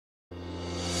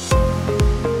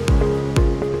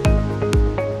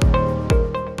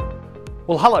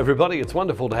Well, hello everybody, it's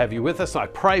wonderful to have you with us. I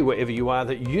pray wherever you are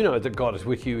that you know that God is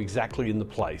with you exactly in the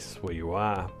place where you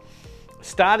are.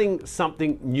 Starting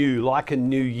something new, like a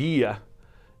new year,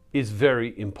 is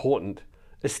very important.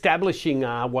 Establishing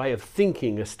our way of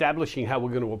thinking, establishing how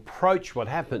we're going to approach what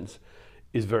happens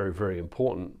is very, very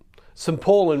important. St.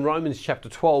 Paul in Romans chapter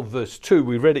 12, verse 2,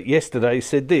 we read it yesterday,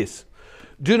 said this: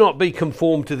 "Do not be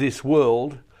conformed to this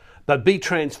world, but be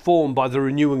transformed by the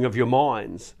renewing of your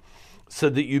minds, so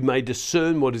that you may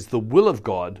discern what is the will of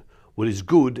God, what is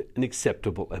good and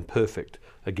acceptable and perfect."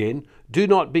 Again, do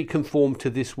not be conformed to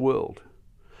this world,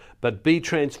 but be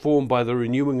transformed by the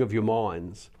renewing of your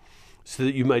minds, so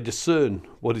that you may discern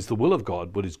what is the will of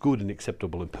God, what is good and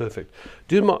acceptable and perfect.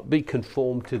 Do not be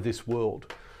conformed to this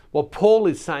world. What Paul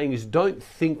is saying is, don't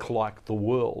think like the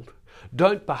world.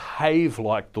 Don't behave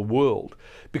like the world.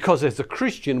 Because as a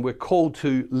Christian, we're called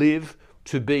to live,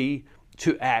 to be,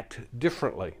 to act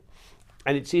differently.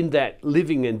 And it's in that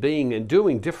living and being and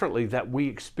doing differently that we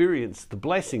experience the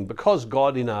blessing because of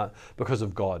God in our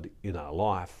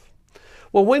life.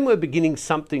 Well, when we're beginning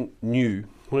something new,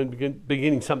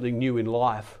 in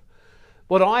life,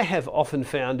 what I have often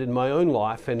found in my own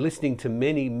life and listening to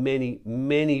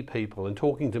many people and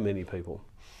talking to many people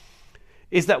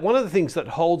is that one of the things that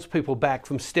holds people back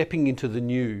from stepping into the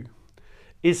new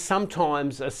is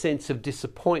sometimes a sense of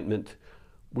disappointment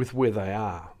with where they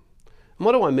are. And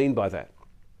what do I mean by that?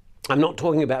 I'm not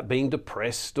talking about being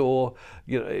depressed or,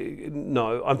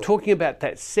 no, I'm talking about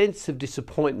that sense of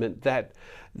disappointment that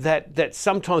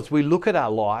sometimes we look at our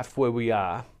life where we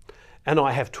are, and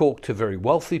I have talked to very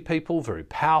wealthy people, very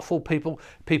powerful people,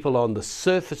 people on the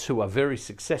surface who are very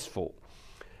successful.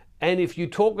 And if you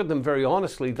talk with them very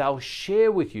honestly, they'll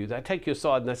share with you, they take you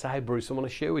aside and they say, "Hey Bruce, I want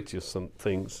to share with you some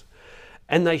things."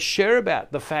 And they share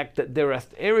about the fact that there are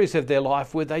areas of their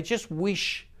life where they just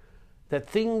wish that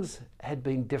things had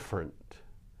been different.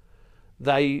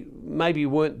 They maybe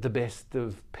weren't the best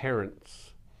of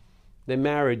parents. Their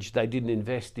marriage they didn't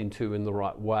invest into in the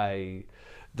right way.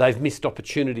 They've missed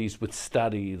opportunities with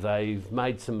study. They've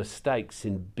made some mistakes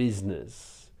in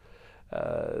business,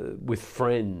 with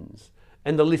friends.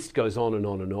 And the list goes on and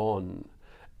on and on.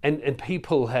 And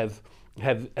people have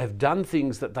done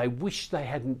things that they wish they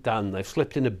hadn't done. They've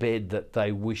slept in a bed that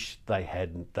they wish they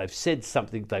hadn't. They've said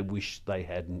something they wish they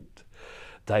hadn't.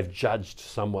 They've judged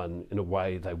someone in a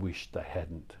way they wish they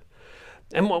hadn't.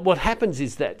 And what happens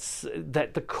is that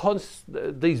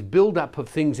these build-up of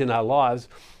things in our lives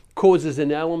causes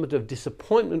an element of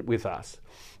disappointment with us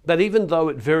that even though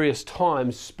at various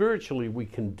times spiritually we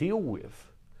can deal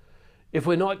with, if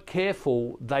we're not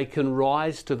careful, they can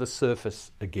rise to the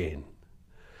surface again.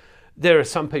 There are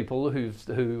some people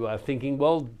who are thinking,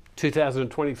 well,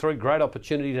 2023, great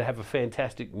opportunity to have a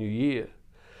fantastic new year.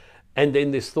 And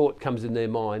then this thought comes in their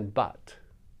mind, but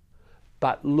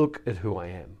look at who I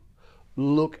am.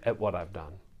 Look at what I've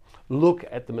done. Look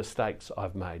at the mistakes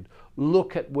I've made.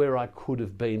 Look at where I could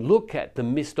have been. Look at the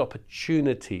missed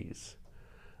opportunities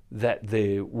that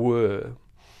there were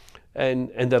and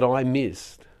that I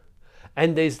missed.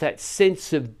 And there's that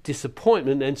sense of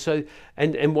disappointment.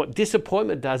 And what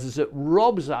disappointment does is it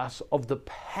robs us of the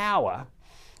power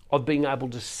of being able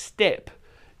to step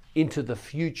into the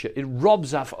future. It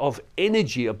robs us of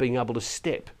energy of being able to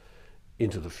step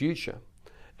into the future.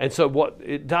 And so what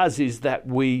it does is that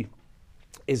we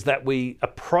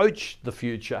approach the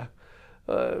future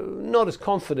not as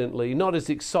confidently, not as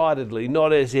excitedly,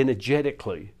 not as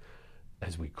energetically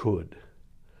as we could.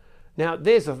 Now,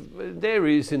 there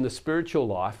is in the spiritual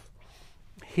life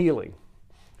healing.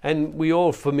 And we're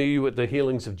all familiar with the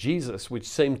healings of Jesus, which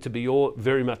seem to be all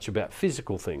very much about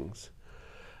physical things.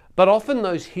 But often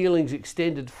those healings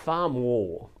extended far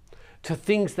more to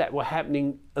things that were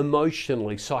happening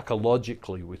emotionally,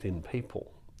 psychologically within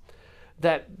people.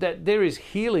 That there is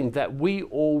healing that we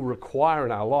all require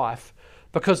in our life,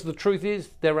 because the truth is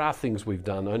there are things we've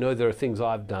done. I know there are things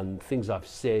I've done, things I've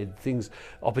said,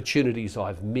 opportunities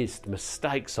I've missed,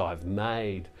 mistakes I've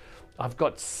made. I've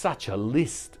got such a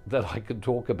list that I could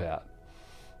talk about.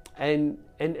 And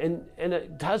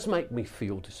it does make me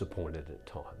feel disappointed at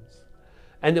times.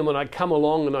 And then when I come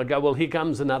along and I go, well, here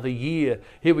comes another year.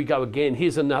 Here we go again.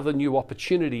 Here's another new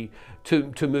opportunity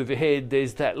to move ahead.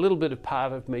 There's that little bit of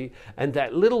part of me and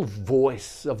that little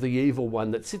voice of the evil one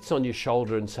that sits on your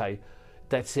shoulder and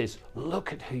that says,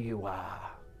 look at who you are.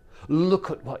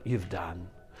 Look at what you've done.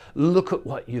 Look at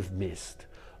what you've missed.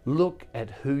 Look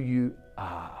at who you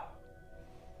are.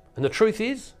 And the truth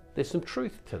is, there's some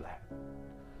truth to that.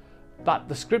 But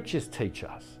the scriptures teach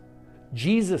us,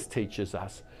 Jesus teaches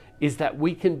us, is that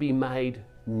we can be made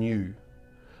new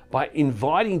by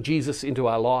inviting Jesus into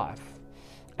our life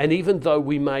And even though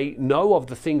we may know of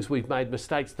the things we've made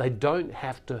mistakes, they don't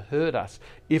have to hurt us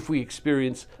if we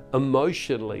experience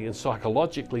emotionally and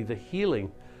psychologically the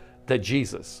healing that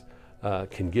Jesus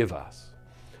can give us.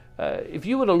 If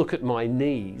you were to look at my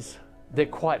knees, they're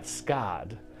quite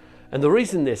scarred. And the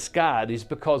reason they're scarred is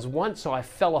because once I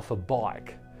fell off a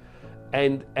bike,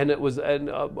 and it was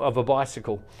of a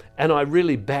bicycle, and I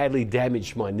really badly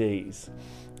damaged my knees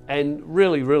and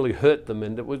really hurt them,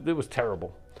 and it was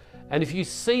terrible. And if you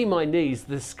see my knees,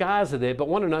 the scars are there, but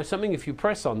want to know something? If you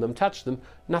press on them, touch them,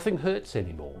 nothing hurts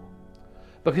anymore.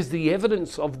 Because the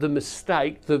evidence of the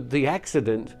mistake, the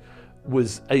accident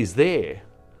is there,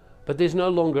 but there's no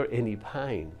longer any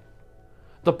pain.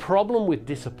 The problem with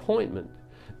disappointment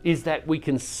is that we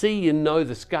can see and know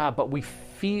the scar, but we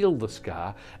feel the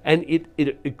scar, and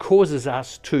it causes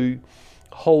us to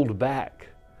hold back.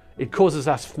 It causes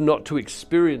us not to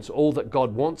experience all that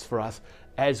God wants for us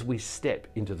as we step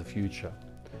into the future.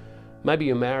 Maybe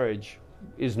your marriage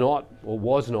is not or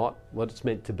was not what it's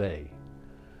meant to be.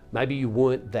 Maybe you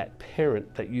weren't that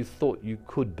parent that you thought you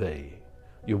could be,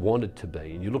 you wanted to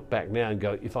be, and you look back now and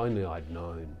go, if only I'd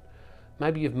known.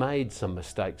 Maybe you've made some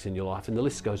mistakes in your life, and the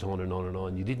list goes on and on and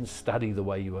on. You didn't study the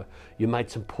way you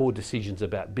made some poor decisions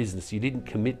about business, you didn't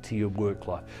commit to your work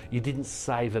life, you didn't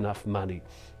save enough money,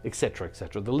 etc.,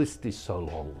 etc. The list is so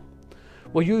long.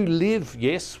 Well, you live,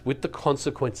 yes, with the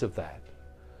consequence of that,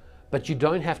 but you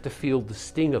don't have to feel the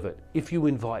sting of it if you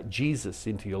invite Jesus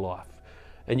into your life.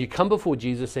 And you come before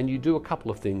Jesus and you do a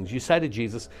couple of things. You say to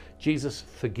Jesus, Jesus,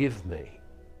 forgive me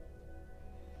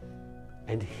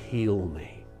and heal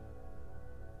me.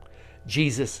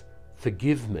 Jesus,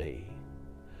 forgive me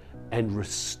and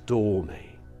restore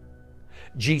me.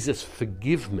 Jesus,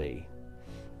 forgive me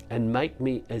and make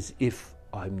me as if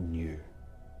I'm new.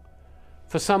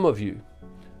 For some of you,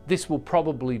 this will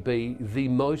probably be the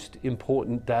most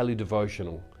important daily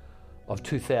devotional of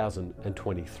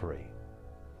 2023.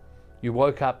 You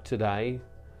woke up today,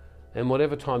 and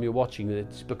whatever time you're watching it,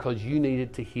 it's because you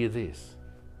needed to hear this.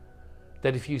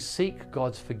 That if you seek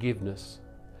God's forgiveness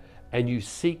and you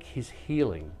seek His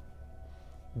healing,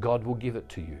 God will give it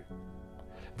to you.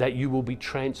 That you will be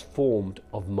transformed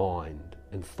of mind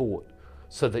and thought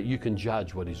so that you can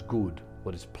judge what is good,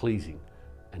 what is pleasing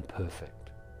and perfect.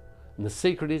 And the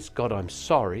secret is, God, I'm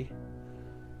sorry,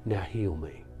 now heal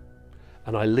me.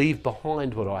 And I leave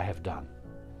behind what I have done.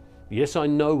 Yes, I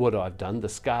know what I've done, the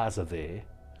scars are there,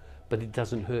 but it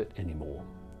doesn't hurt anymore.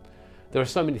 There are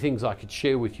so many things I could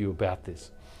share with you about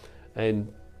this,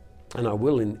 and I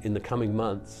will in the coming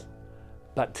months.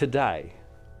 But today,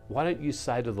 why don't you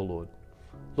say to the Lord,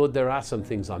 Lord, there are some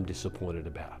things I'm disappointed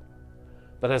about.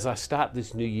 But as I start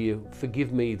this new year,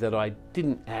 forgive me that I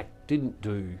didn't act, didn't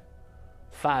do,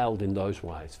 failed in those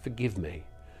ways. Forgive me.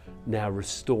 Now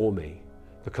restore me,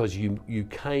 because you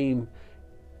came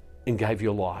and gave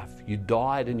your life. You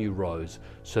died and you rose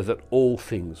so that all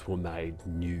things were made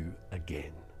new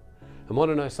again. And want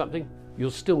to know something?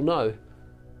 You'll still know,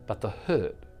 but the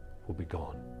hurt will be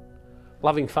gone.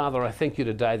 Loving Father, I thank you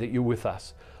today that you're with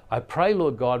us. I pray,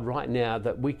 Lord God, right now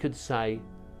that we could say,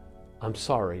 I'm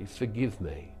sorry, forgive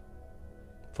me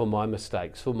for my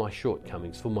mistakes, for my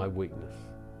shortcomings, for my weakness.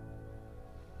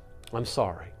 I'm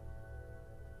sorry.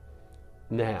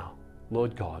 Now,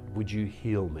 Lord God, would you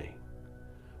heal me?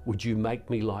 Would you make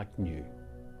me like new?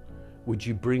 Would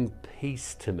you bring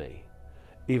peace to me?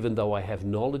 Even though I have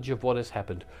knowledge of what has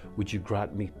happened, would you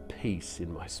grant me peace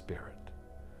in my spirit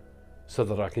so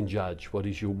that I can judge what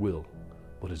is your will,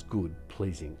 what is good,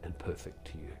 pleasing, and perfect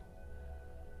to you.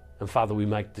 And Father, we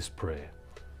make this prayer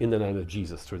in the name of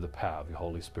Jesus through the power of your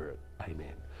Holy Spirit.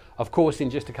 Amen. Of course, in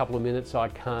just a couple of minutes, I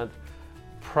can't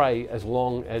pray as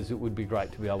long as it would be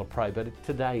great to be able to pray. But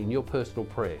today, in your personal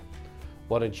prayer,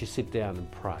 why don't you sit down and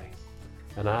pray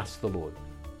and ask the Lord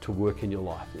to work in your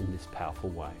life in this powerful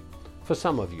way. For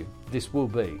some of you, this will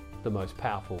be the most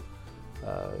powerful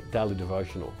daily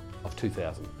devotional of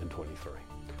 2023.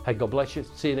 Hey, God bless you.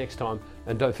 See you next time.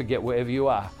 And don't forget, wherever you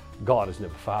are, God is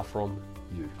never far from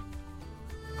you.